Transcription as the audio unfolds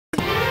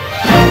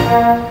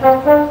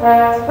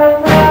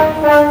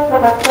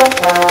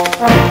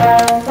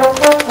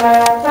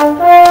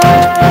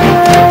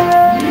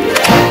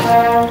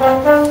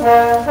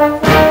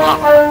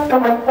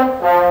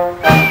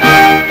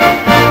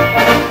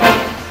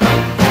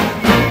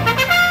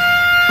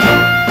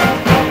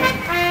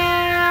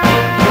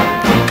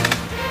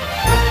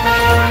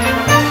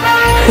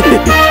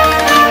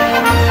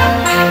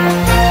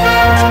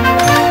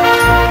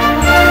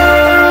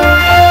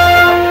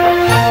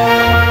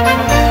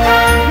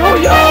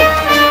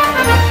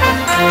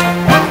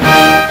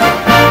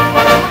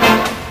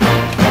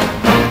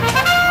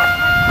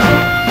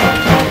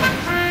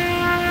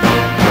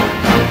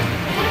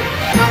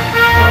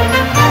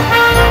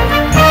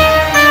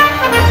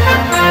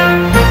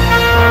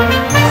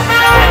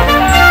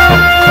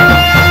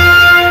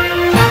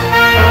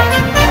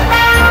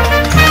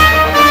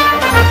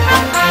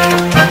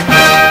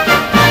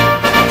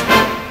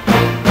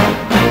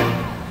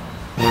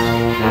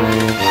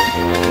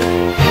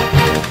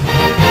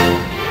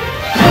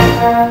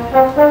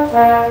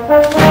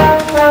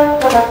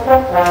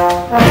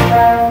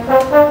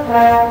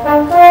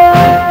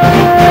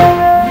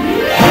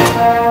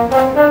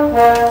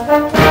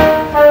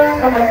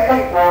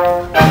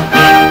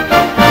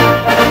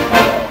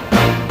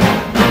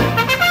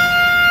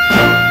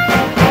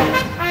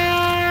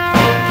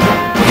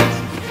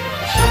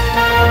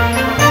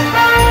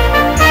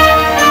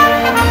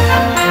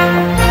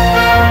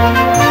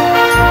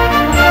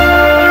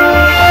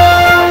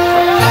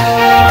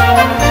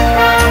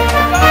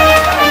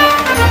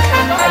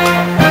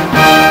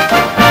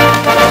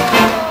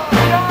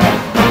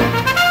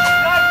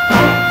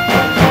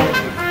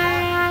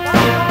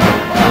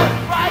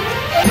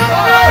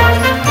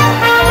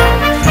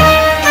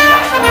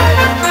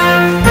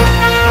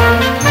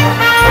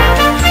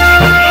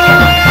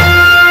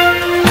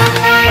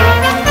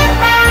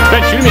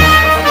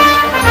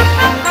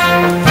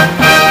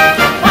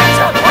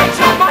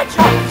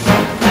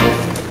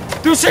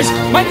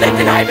Mein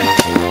Lendenheimen!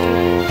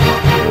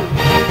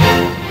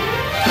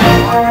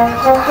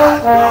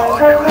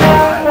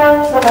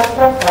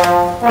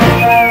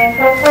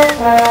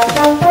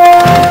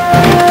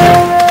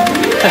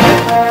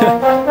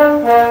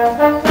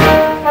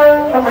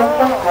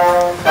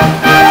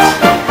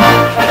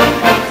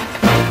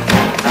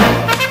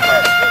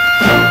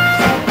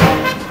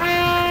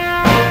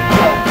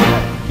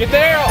 Get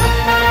there!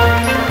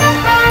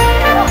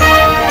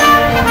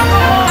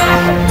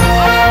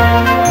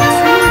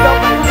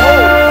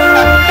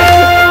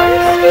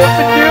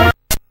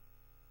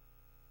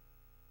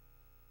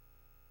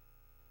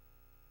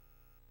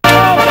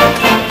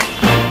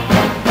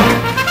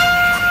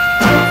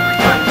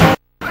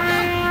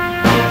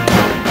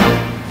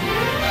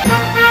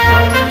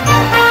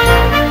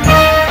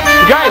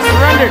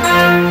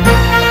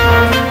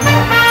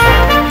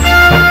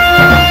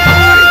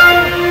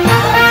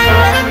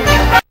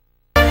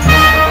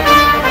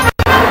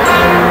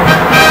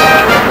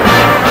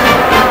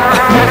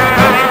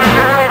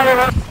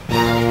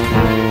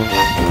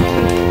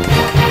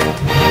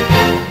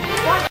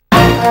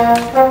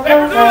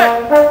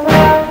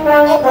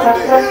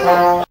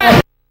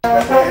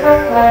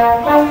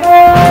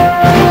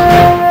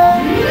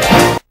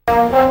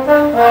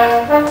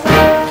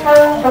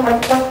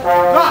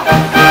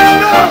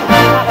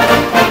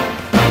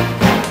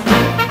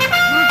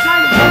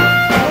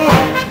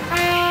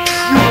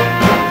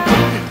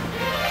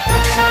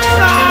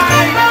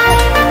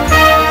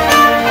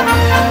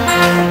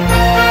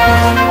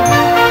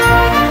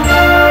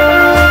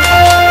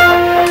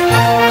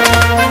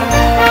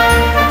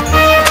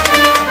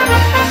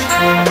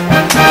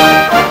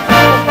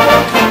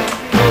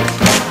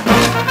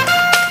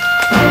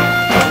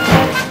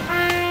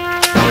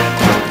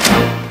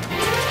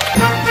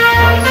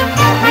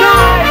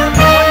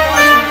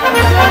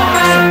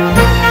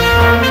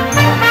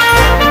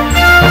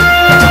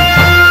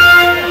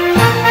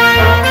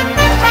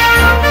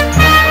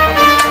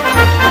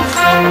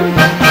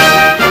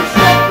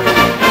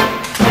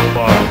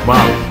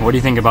 What do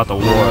you think about the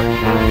war?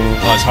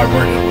 Well, it's hard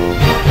work.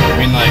 I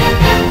mean, like,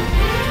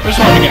 there's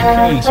one to get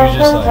Kunz who's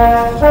just like...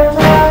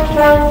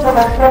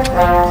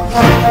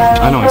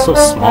 I know, he's so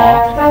small.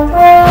 I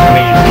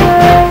mean,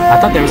 I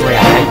thought there was like a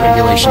height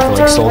regulation for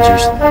like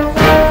soldiers.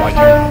 Like,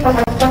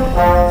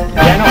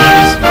 yeah, no,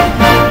 he's...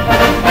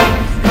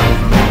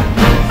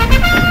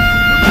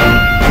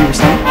 You were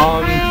saying?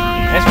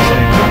 That's what I'm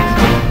saying.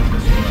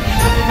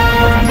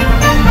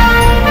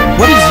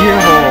 What is your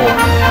whole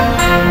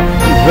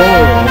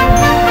role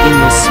in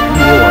this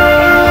war?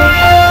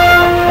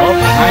 Well,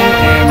 I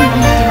am the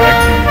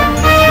director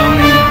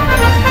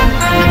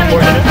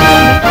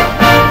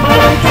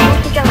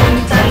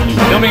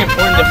filming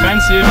important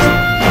defensives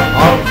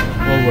of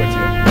World War II.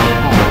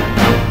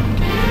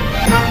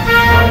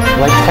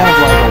 Like kind of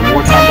like a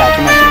wartime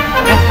documentary.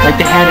 Yeah. Like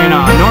they had in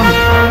Normandy.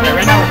 Yeah,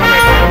 right now we're going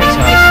back to Normandy's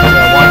house to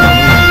watch the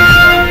movie.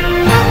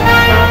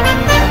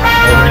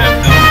 We're going to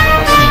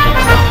film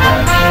scenes down the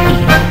road.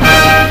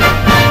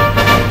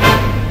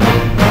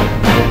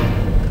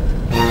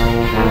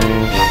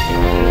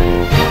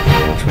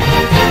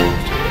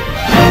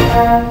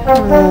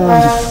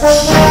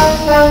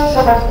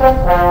 Anyway.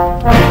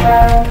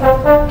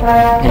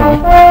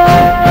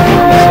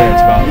 Let's say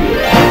it's about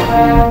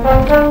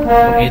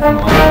 8th and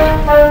long.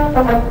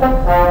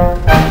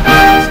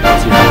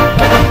 See if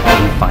I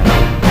can find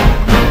it.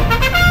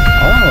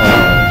 Oh.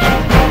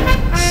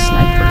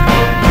 Sniper.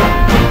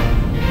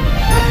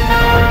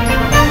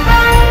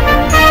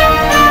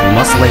 We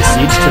must lay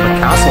siege to the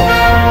castle.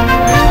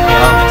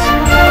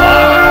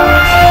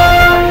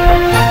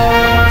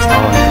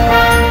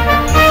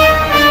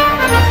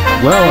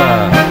 Well,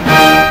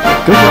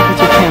 good luck with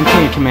your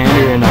campaign,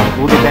 Commander, and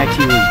we'll get back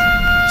to you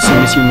as soon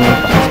as you know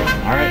about it.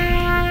 Alright?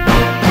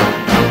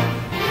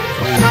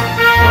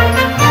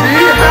 We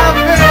have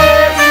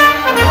this!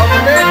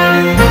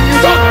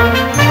 Stop!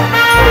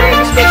 We're in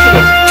the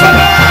specialist.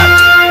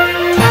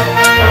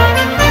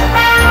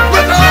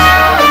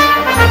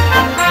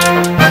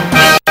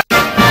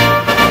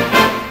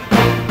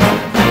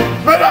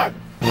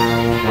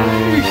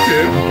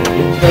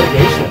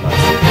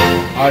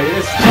 Ah,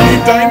 yes, teeny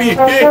tiny.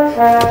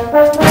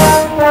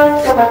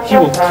 He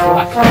will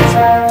crack.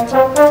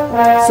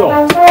 So,